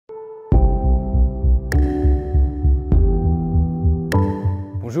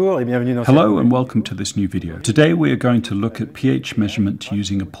Hello and welcome to this new video. Today we are going to look at pH measurement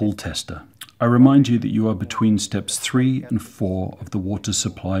using a pull tester. I remind you that you are between steps 3 and 4 of the water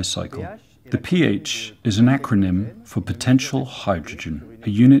supply cycle. The pH is an acronym for potential hydrogen, a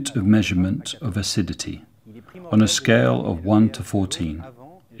unit of measurement of acidity, on a scale of 1 to 14.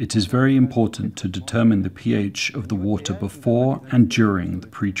 It is very important to determine the pH of the water before and during the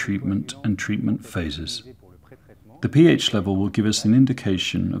pre-treatment and treatment phases. The pH level will give us an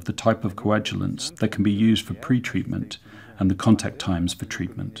indication of the type of coagulants that can be used for pre-treatment and the contact times for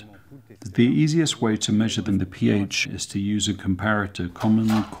treatment. The easiest way to measure the pH is to use a comparator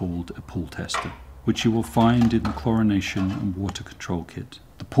commonly called a pull tester, which you will find in the chlorination and water control kit.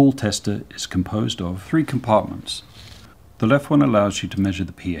 The pull tester is composed of 3 compartments. The left one allows you to measure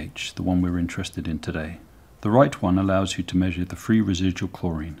the pH, the one we're interested in today. The right one allows you to measure the free residual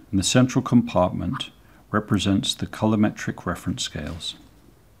chlorine. And the central compartment represents the colorimetric reference scales.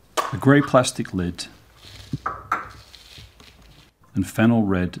 A grey plastic lid and phenol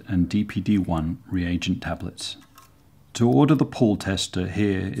red and DPD1 reagent tablets. To order the pull tester,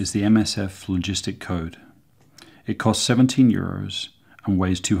 here is the MSF logistic code. It costs €17 and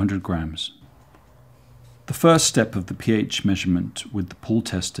weighs 200 grams. The first step of the pH measurement with the pull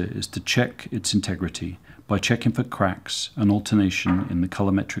tester is to check its integrity by checking for cracks and alternation in the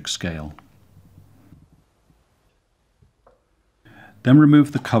colorimetric scale. Then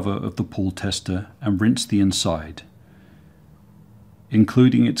remove the cover of the pull tester and rinse the inside,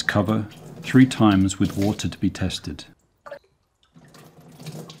 including its cover 3 times with water to be tested.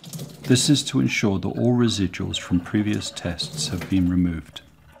 This is to ensure that all residuals from previous tests have been removed.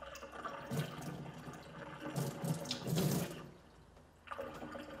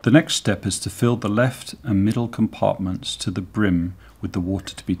 The next step is to fill the left and middle compartments to the brim with the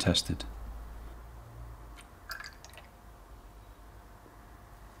water to be tested.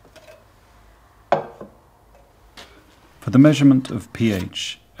 For the measurement of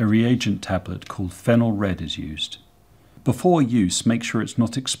pH, a reagent tablet called phenol red is used. Before use, make sure it's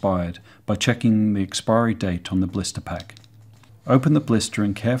not expired by checking the expiry date on the blister pack. Open the blister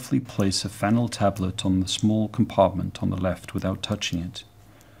and carefully place a phenol tablet on the small compartment on the left without touching it.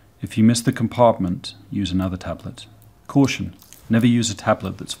 If you miss the compartment, use another tablet. Caution: never use a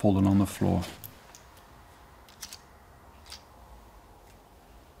tablet that's fallen on the floor.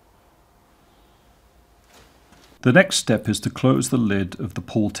 The next step is to close the lid of the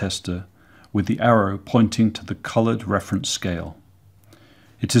pull tester with the arrow pointing to the coloured reference scale.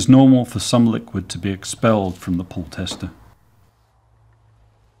 It is normal for some liquid to be expelled from the pull tester.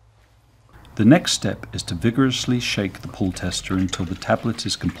 The next step is to vigorously shake the pull tester until the tablet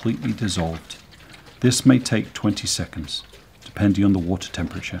is completely dissolved. This may take 20 seconds, depending on the water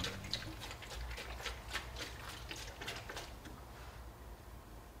temperature.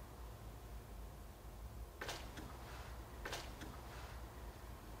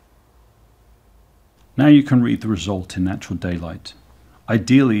 Now you can read the result in natural daylight.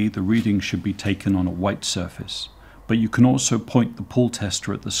 Ideally, the reading should be taken on a white surface, but you can also point the pull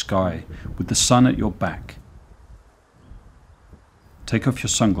tester at the sky with the sun at your back. Take off your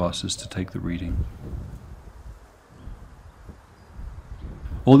sunglasses to take the reading.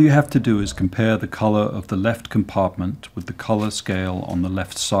 All you have to do is compare the color of the left compartment with the color scale on the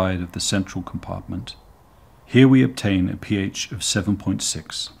left side of the central compartment. Here we obtain a pH of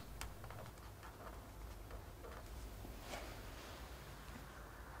 7.6.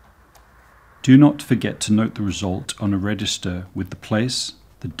 Do not forget to note the result on a register with the place,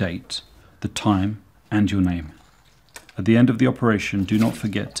 the date, the time, and your name. At the end of the operation, do not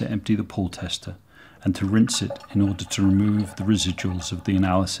forget to empty the pull tester and to rinse it in order to remove the residuals of the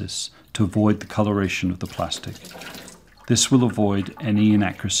analysis to avoid the coloration of the plastic. This will avoid any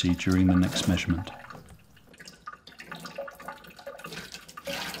inaccuracy during the next measurement.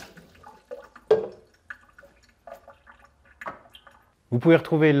 You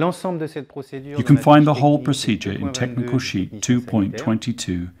can find the whole procedure in Technical Sheet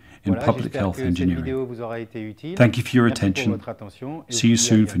 2.22 in Public Health Engineering. Thank you for your attention. See you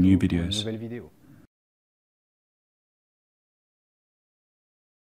soon for new videos.